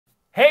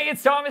Hey,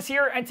 it's Thomas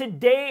here, and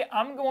today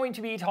I'm going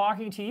to be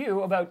talking to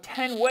you about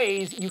 10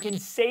 ways you can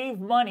save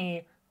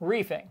money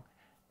reefing,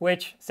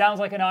 which sounds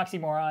like an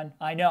oxymoron,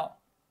 I know.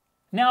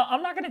 Now,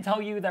 I'm not going to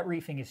tell you that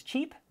reefing is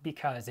cheap,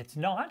 because it's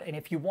not, and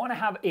if you want to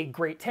have a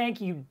great tank,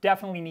 you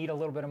definitely need a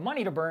little bit of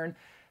money to burn.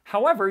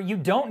 However, you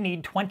don't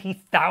need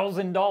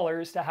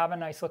 $20,000 to have a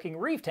nice looking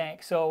reef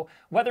tank. So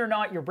whether or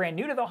not you're brand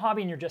new to the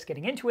hobby and you're just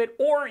getting into it,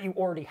 or you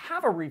already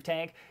have a reef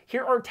tank,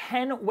 here are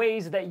 10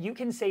 ways that you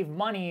can save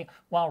money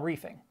while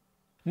reefing.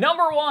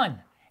 Number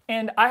one,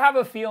 and I have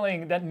a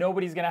feeling that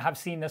nobody's gonna have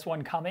seen this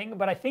one coming,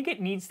 but I think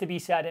it needs to be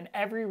said, and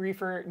every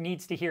reefer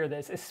needs to hear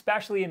this,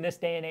 especially in this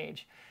day and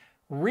age.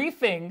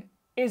 Reefing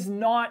is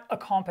not a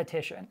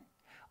competition.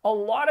 A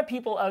lot of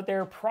people out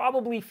there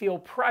probably feel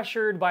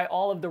pressured by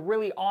all of the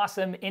really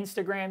awesome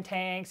Instagram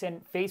tanks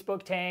and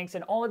Facebook tanks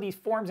and all of these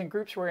forums and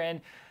groups we're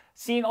in,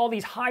 seeing all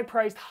these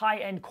high-priced,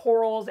 high-end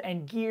corals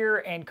and gear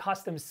and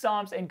custom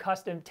sumps and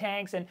custom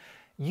tanks, and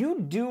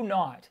you do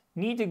not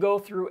need to go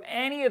through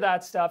any of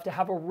that stuff to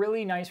have a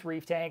really nice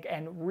reef tank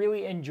and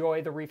really enjoy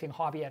the reefing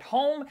hobby at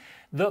home.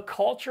 The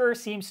culture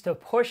seems to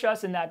push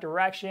us in that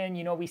direction.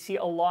 You know, we see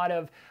a lot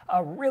of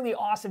really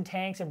awesome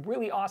tanks and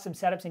really awesome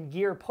setups and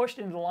gear pushed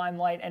into the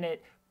limelight, and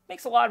it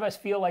makes a lot of us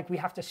feel like we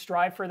have to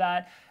strive for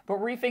that. But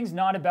reefing's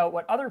not about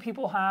what other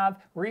people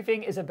have.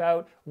 Reefing is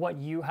about what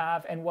you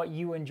have and what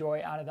you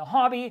enjoy out of the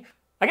hobby.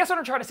 I guess what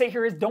I'm trying to say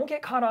here is don't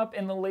get caught up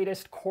in the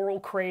latest coral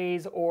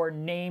craze or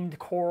named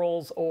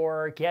corals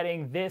or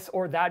getting this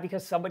or that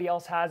because somebody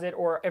else has it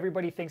or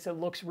everybody thinks it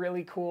looks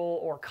really cool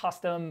or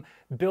custom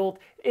built.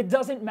 It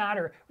doesn't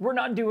matter. We're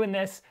not doing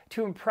this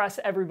to impress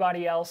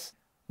everybody else.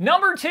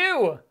 Number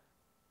two,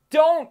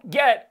 don't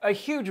get a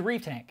huge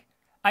reef tank.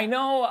 I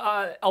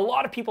know a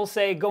lot of people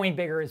say going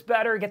bigger is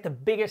better. Get the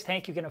biggest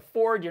tank you can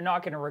afford. You're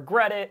not going to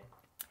regret it.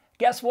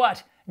 Guess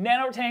what?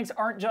 Nano tanks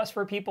aren't just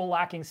for people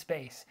lacking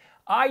space.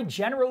 I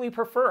generally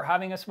prefer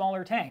having a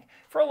smaller tank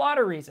for a lot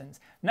of reasons.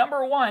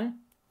 Number one,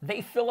 they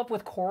fill up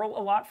with coral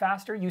a lot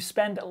faster. You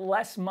spend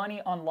less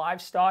money on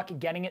livestock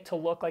getting it to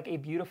look like a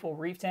beautiful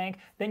reef tank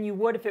than you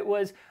would if it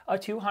was a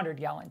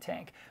 200-gallon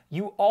tank.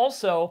 You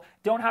also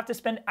don't have to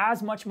spend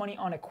as much money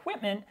on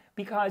equipment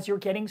because you're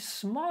getting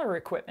smaller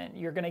equipment.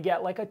 You're gonna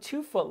get like a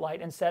 2-foot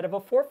light instead of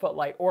a 4-foot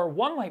light, or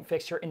one light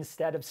fixture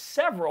instead of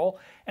several,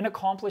 and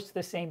accomplish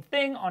the same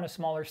thing on a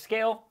smaller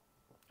scale.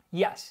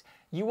 Yes,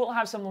 you will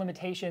have some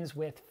limitations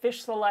with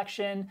fish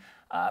selection,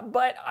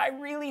 but I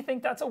really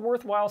think that's a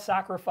worthwhile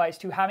sacrifice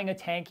to having a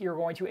tank you're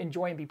going to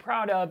enjoy and be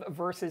proud of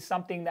versus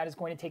something that is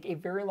going to take a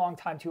very long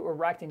time to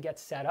erect and get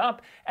set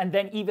up, and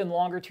then even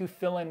longer to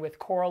fill in with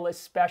coral,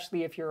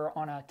 especially if you're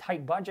on a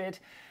tight budget.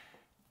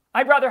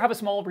 I'd rather have a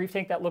small reef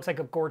tank that looks like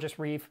a gorgeous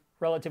reef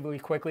relatively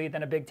quickly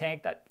than a big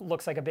tank that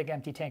looks like a big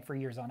empty tank for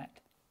years on end.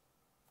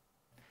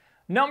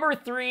 Number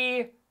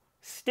three,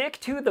 stick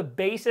to the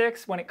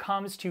basics when it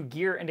comes to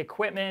gear and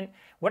equipment.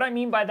 What I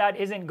mean by that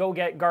isn't go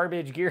get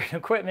garbage gear and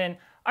equipment.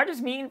 I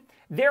just mean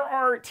there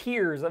are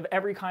tiers of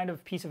every kind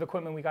of piece of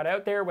equipment we got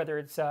out there, whether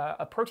it's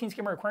a protein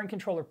skimmer, aquarium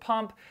controller,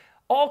 pump,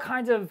 all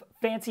kinds of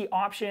fancy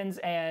options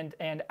and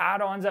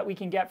add-ons that we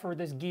can get for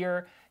this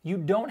gear. You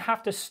don't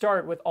have to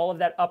start with all of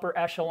that upper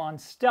echelon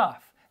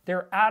stuff.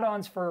 They're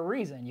add-ons for a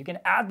reason. You can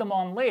add them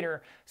on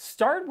later.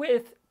 Start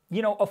with,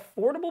 you know,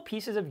 affordable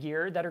pieces of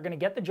gear that are going to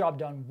get the job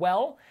done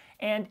well.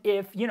 And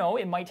if, you know,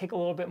 it might take a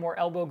little bit more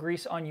elbow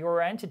grease on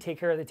your end to take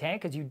care of the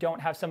tank because you don't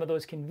have some of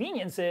those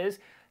conveniences,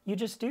 you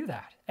just do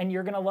that. And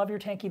you're going to love your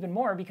tank even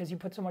more because you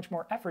put so much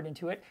more effort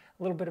into it.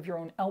 A little bit of your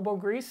own elbow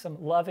grease,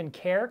 some love and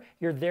care.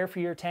 You're there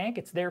for your tank.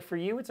 It's there for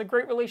you. It's a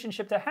great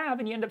relationship to have,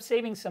 and you end up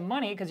saving some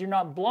money because you're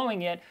not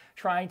blowing it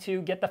trying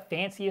to get the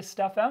fanciest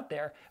stuff out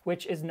there,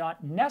 which is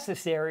not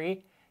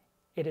necessary.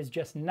 It is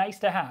just nice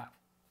to have.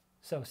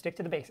 So stick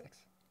to the basics.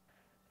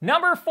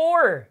 Number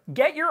four,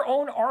 get your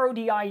own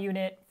RODI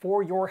unit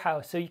for your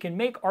house so you can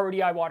make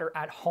RODI water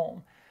at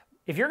home.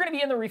 If you're gonna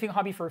be in the reefing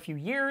hobby for a few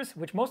years,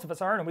 which most of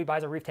us are, nobody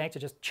buys a reef tank to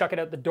just chuck it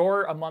out the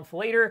door a month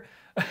later,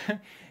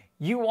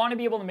 you wanna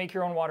be able to make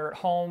your own water at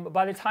home.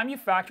 By the time you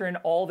factor in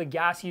all the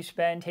gas you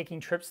spend taking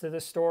trips to the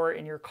store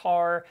in your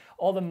car,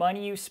 all the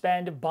money you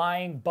spend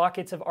buying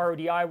buckets of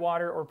RODI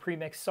water or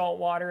pre-mixed salt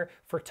water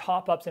for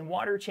top-ups and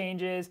water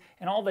changes,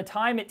 and all the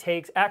time it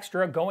takes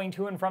extra going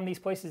to and from these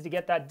places to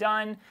get that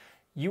done,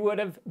 you would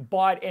have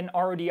bought an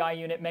RODI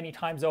unit many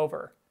times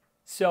over.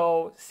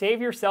 So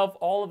save yourself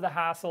all of the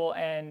hassle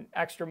and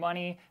extra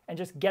money and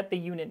just get the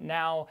unit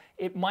now.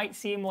 It might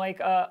seem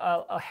like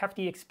a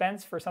hefty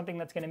expense for something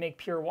that's going to make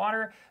pure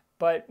water,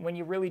 but when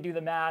you really do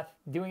the math,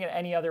 doing it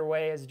any other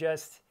way is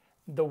just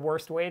the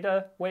worst way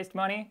to waste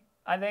money,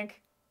 I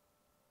think.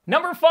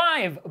 Number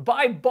five,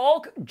 buy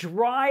bulk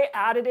dry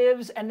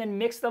additives and then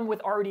mix them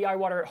with RODI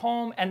water at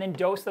home and then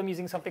dose them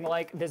using something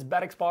like this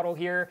Betex bottle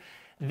here.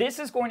 This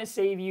is going to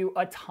save you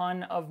a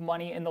ton of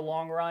money in the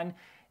long run.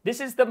 This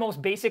is the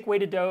most basic way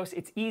to dose.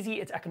 It's easy,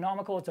 it's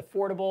economical, it's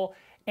affordable.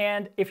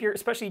 And if you're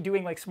especially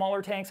doing like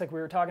smaller tanks like we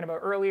were talking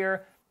about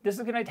earlier, this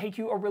is going to take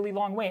you a really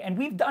long way. And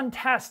we've done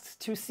tests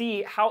to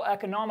see how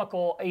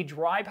economical a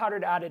dry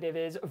powdered additive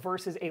is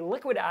versus a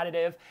liquid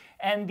additive.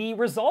 And the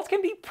results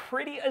can be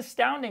pretty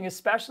astounding,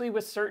 especially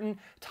with certain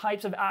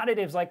types of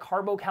additives like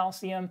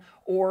carbocalcium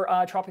or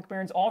Tropic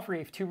Barons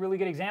All-Reef, two really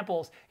good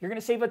examples. You're going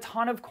to save a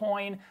ton of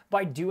coin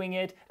by doing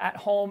it at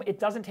home. It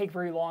doesn't take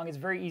very long. It's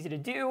very easy to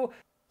do.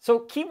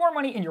 So keep more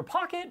money in your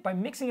pocket by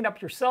mixing it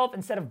up yourself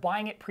instead of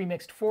buying it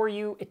pre-mixed for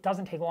you. It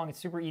doesn't take long. It's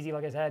super easy,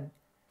 like I said.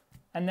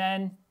 And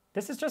then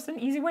this is just an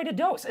easy way to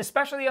dose,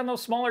 especially on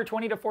those smaller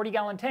 20 to 40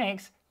 gallon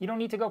tanks. You don't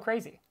need to go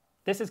crazy.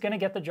 This is going to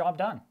get the job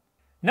done.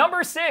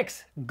 Number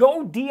 6,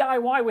 go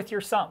DIY with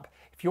your sump.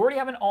 If you already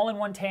have an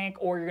all-in-one tank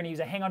or you're going to use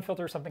a hang-on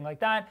filter or something like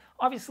that,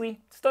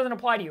 obviously this doesn't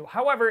apply to you.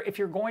 However, if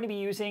you're going to be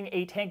using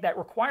a tank that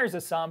requires a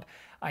sump,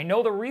 I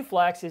know the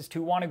reflex is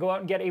to want to go out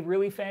and get a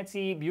really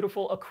fancy,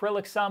 beautiful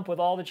acrylic sump with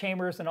all the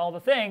chambers and all the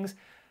things,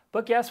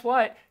 but guess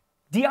what?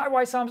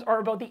 DIY sumps are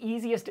about the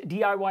easiest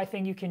DIY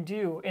thing you can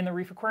do in the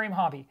reef aquarium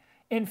hobby.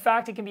 In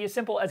fact, it can be as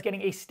simple as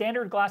getting a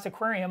standard glass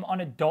aquarium on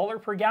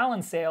 $1 per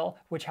gallon sale,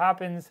 which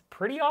happens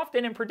pretty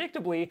often and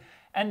predictably,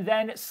 and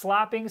then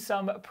slapping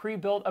some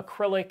pre-built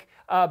acrylic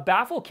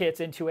baffle kits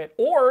into it.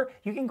 Or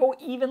you can go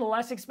even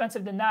less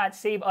expensive than that,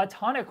 save a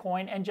ton of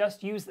coin, and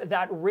just use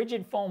that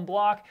rigid foam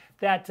block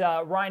that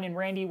Ryan and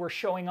Randy were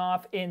showing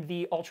off in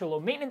the ultra low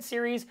maintenance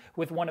series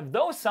with one of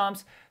those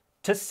sumps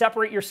to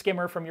separate your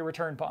skimmer from your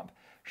return pump.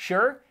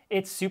 Sure,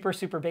 it's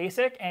super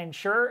basic, and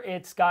sure,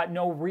 it's got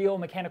no real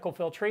mechanical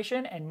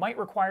filtration and might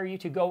require you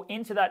to go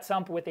into that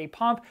sump with a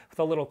pump with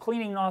a little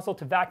cleaning nozzle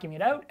to vacuum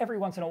it out every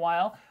once in a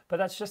while, but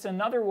that's just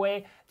another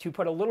way to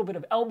put a little bit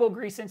of elbow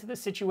grease into the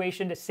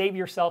situation to save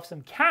yourself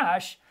some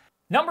cash.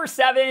 Number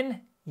 7,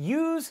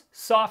 use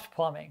soft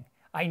plumbing.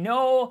 I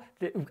know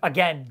that,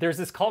 again, there's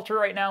this culture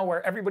right now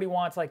where everybody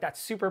wants like that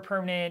super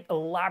permanent,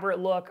 elaborate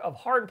look of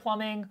hard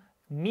plumbing,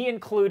 me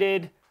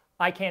included.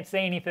 I can't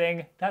say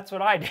anything. That's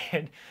what I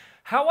did.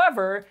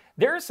 However,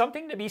 there's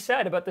something to be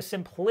said about the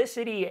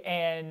simplicity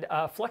and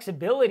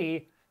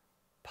flexibility,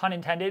 pun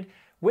intended,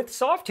 with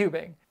soft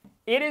tubing.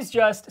 It is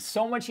just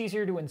so much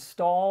easier to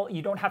install.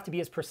 You don't have to be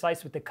as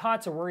precise with the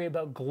cuts or worry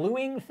about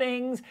gluing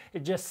things.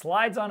 It just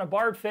slides on a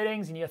barb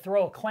fittings and you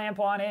throw a clamp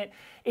on it.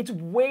 It's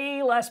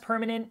way less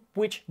permanent,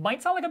 which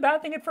might sound like a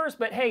bad thing at first,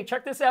 but hey,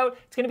 check this out.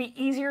 It's gonna be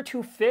easier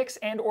to fix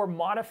and or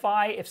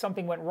modify if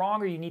something went wrong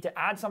or you need to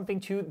add something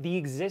to the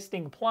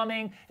existing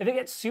plumbing. If it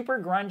gets super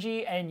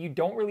grungy and you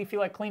don't really feel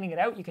like cleaning it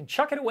out, you can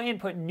chuck it away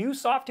and put new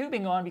soft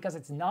tubing on because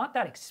it's not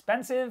that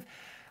expensive.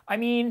 I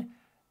mean,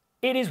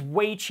 it is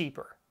way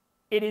cheaper.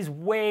 It is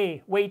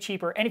way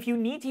cheaper. And if you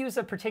need to use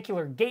a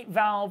particular gate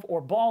valve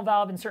or ball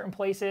valve in certain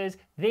places,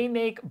 they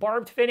make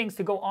barbed fittings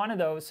to go onto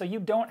those, so you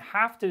don't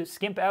have to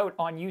skimp out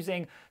on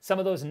using some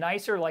of those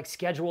nicer like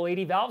Schedule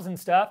 80 valves and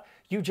stuff.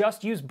 You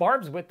just use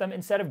barbs with them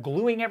instead of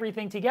gluing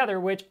everything together,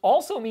 which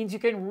also means you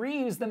can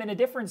reuse them in a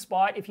different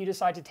spot if you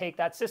decide to take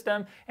that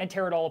system and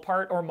tear it all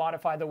apart or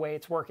modify the way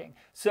it's working.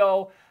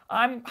 So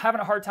I'm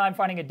having a hard time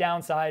finding a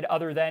downside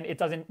other than it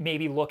doesn't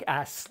maybe look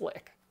as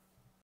slick.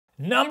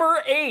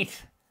 Number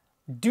 8.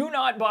 Do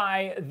not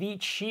buy the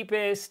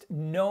cheapest,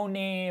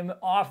 no-name,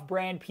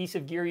 off-brand piece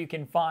of gear you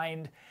can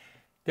find.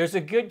 There's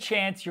a good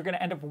chance you're going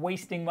to end up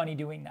wasting money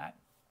doing that.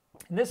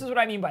 And this is what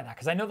I mean by that,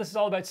 because I know this is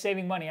all about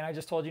saving money, and I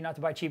just told you not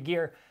to buy cheap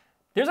gear.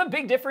 There's a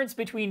big difference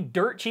between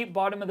dirt cheap,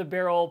 bottom of the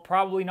barrel,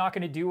 probably not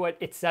going to do what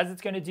it says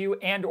it's going to do,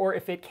 and or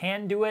if it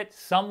can do it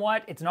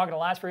somewhat, it's not going to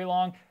last very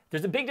long.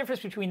 There's a big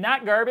difference between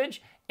that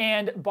garbage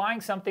and buying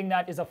something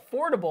that is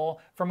affordable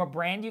from a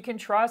brand you can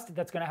trust,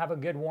 that's going to have a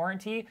good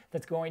warranty,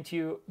 that's going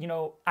to,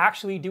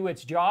 actually do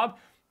its job.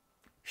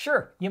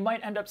 Sure, you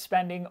might end up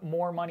spending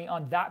more money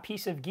on that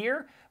piece of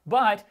gear,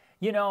 but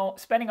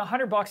spending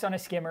 $100 on a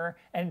skimmer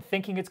and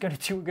thinking it's going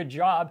to do a good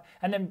job,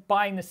 and then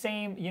buying the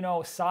same,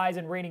 size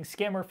and rating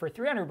skimmer for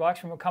 $300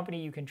 from a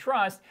company you can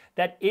trust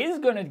that is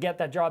going to get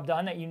that job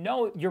done, that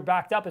you're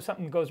backed up if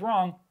something goes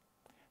wrong,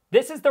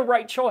 this is the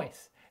right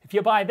choice. If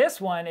you buy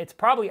this one, it's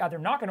probably either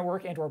not going to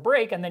work and or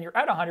break, and then you're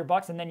out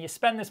 $100 and then you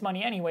spend this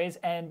money anyways,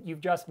 and you've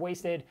just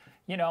wasted,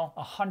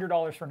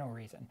 $100 for no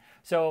reason.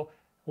 So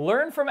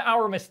learn from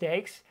our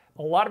mistakes.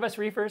 A lot of us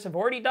reefers have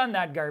already done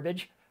that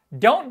garbage.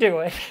 Don't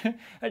do it.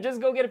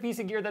 Just go get a piece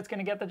of gear that's going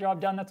to get the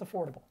job done that's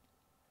affordable.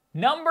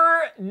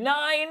 Number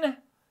 9,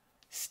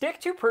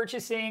 stick to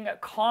purchasing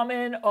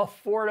common,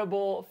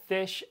 affordable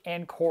fish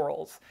and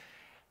corals.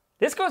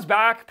 This goes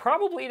back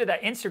probably to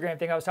that Instagram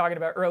thing I was talking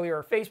about earlier,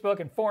 or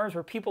Facebook and forums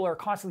where people are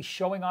constantly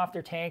showing off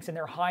their tanks and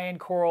their high-end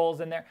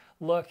corals and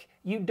look,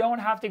 you don't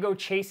have to go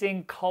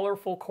chasing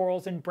colorful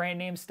corals and brand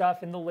name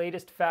stuff and the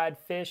latest fad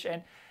fish,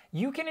 and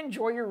you can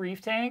enjoy your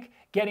reef tank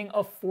getting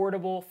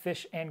affordable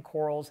fish and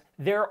corals.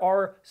 There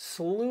are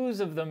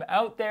slews of them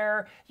out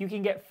there. You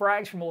can get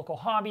frags from local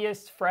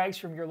hobbyists, frags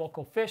from your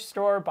local fish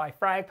store, buy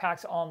frag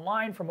packs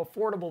online from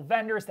affordable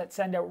vendors that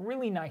send out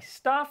really nice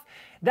stuff.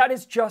 That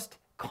is just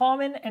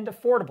common and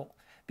affordable,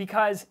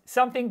 because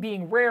something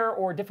being rare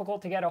or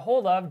difficult to get a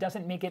hold of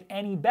doesn't make it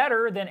any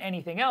better than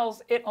anything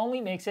else. It only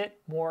makes it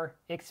more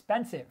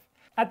expensive.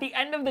 At the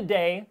end of the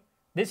day,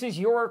 This is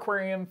your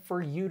aquarium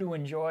for you to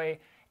enjoy,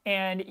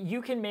 and you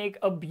can make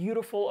a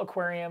beautiful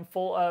aquarium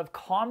full of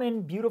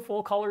common,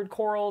 beautiful colored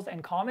corals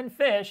and common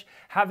fish,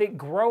 have it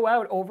grow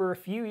out over a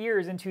few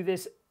years into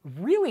this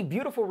really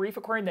beautiful reef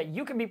aquarium that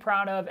you can be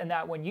proud of, and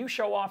that when you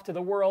show off to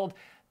the world,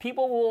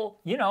 people will,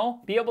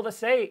 be able to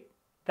say,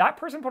 that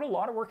person put a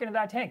lot of work into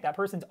that tank. That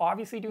person's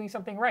obviously doing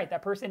something right.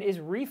 That person is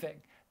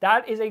reefing.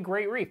 That is a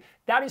great reef.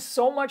 That is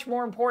so much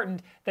more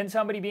important than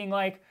somebody being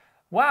like,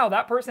 wow,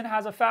 that person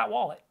has a fat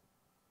wallet.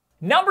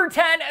 Number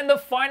 10, and the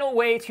final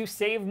way to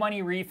save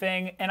money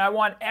reefing, and I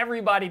want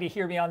everybody to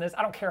hear me on this,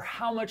 I don't care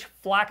how much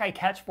flack I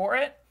catch for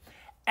it,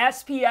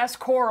 SPS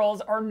corals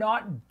are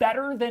not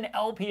better than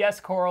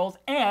LPS corals,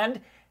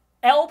 and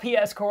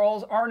LPS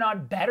corals are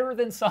not better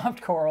than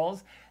soft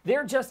corals.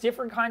 They're just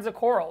different kinds of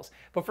corals.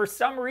 But for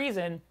some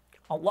reason,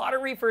 a lot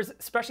of reefers,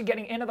 especially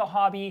getting into the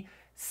hobby,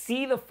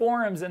 see the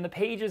forums and the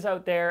pages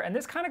out there, and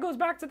this kind of goes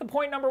back to the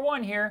point number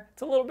 1 here.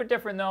 It's a little bit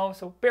different though,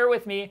 so bear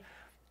with me,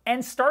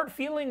 and start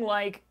feeling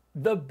like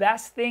the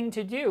best thing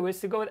to do is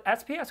to go with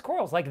SPS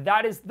corals. Like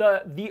that is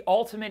the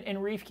ultimate in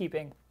reef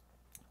keeping.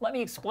 Let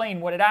me explain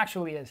what it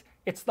actually is.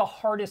 It's the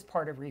hardest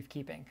part of reef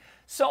keeping.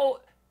 So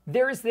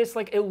there's this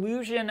like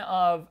illusion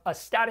of a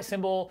status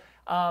symbol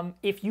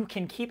if you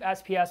can keep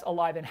SPS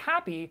alive and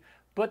happy,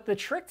 but the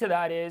trick to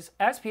that is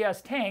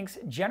SPS tanks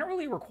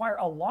generally require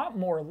a lot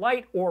more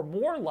light or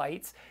more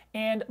lights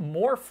and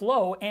more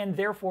flow, and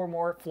therefore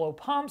more flow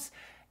pumps.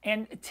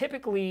 And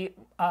typically,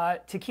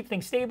 to keep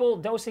things stable,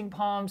 dosing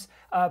pumps,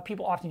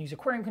 people often use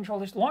aquarium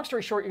controllers. Long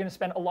story short, you're going to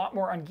spend a lot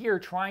more on gear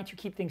trying to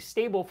keep things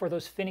stable for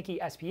those finicky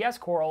SPS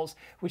corals,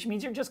 which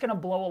means you're just going to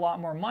blow a lot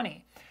more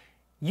money.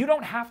 You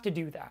don't have to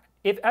do that.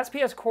 If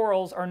SPS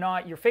corals are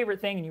not your favorite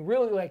thing and you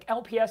really like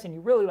LPS and you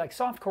really like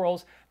soft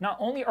corals, not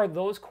only are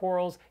those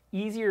corals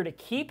easier to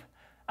keep,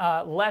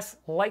 less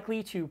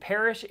likely to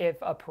perish if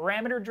a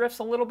parameter drifts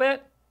a little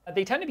bit,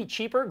 they tend to be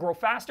cheaper, grow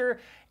faster,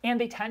 and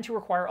they tend to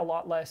require a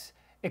lot less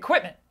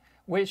equipment,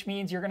 which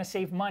means you're going to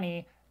save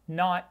money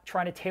not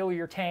trying to tailor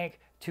your tank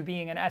to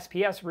being an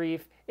SPS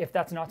reef if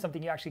that's not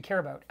something you actually care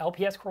about.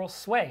 LPS corals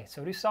sway,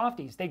 so do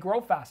softies. They grow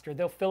faster,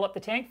 they'll fill up the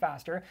tank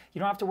faster. You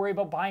don't have to worry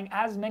about buying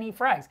as many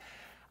frags.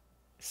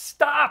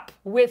 Stop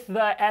with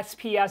the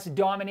SPS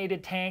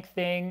dominated tank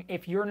thing.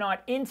 If you're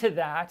not into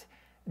that,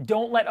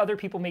 don't let other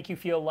people make you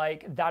feel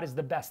like that is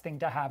the best thing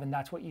to have and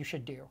that's what you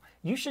should do.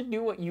 You should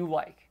do what you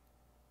like.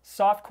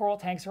 Soft coral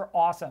tanks are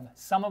awesome.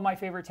 Some of my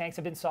favorite tanks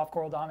have been soft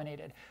coral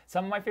dominated.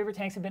 Some of my favorite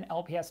tanks have been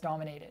LPS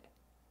dominated.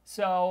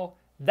 So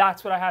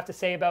that's what I have to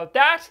say about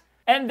that.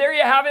 And there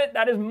you have it.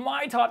 That is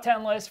my top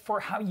 10 list for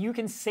how you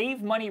can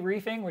save money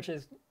reefing, which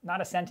is not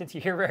a sentence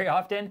you hear very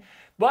often.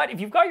 But if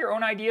you've got your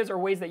own ideas or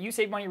ways that you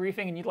save money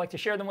reefing and you'd like to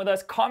share them with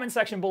us, comment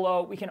section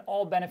below. We can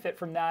all benefit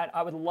from that.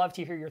 I would love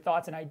to hear your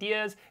thoughts and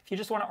ideas. If you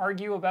just want to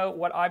argue about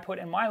what I put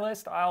in my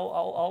list,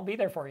 I'll be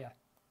there for you.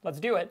 Let's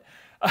do it.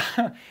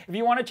 If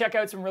you want to check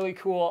out some really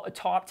cool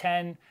top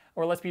 10,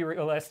 or let's be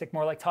realistic,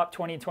 more like top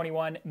 20 and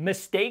 21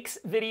 mistakes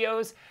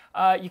videos,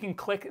 you can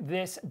click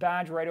this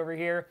badge right over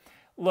here.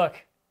 Look,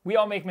 we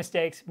all make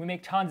mistakes. We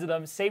make tons of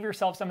them. Save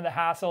yourself some of the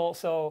hassle.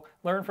 So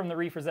learn from the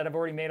reefers that have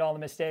already made all the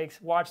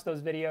mistakes. Watch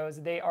those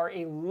videos. They are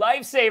a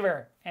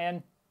lifesaver.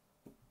 And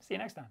see you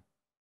next time.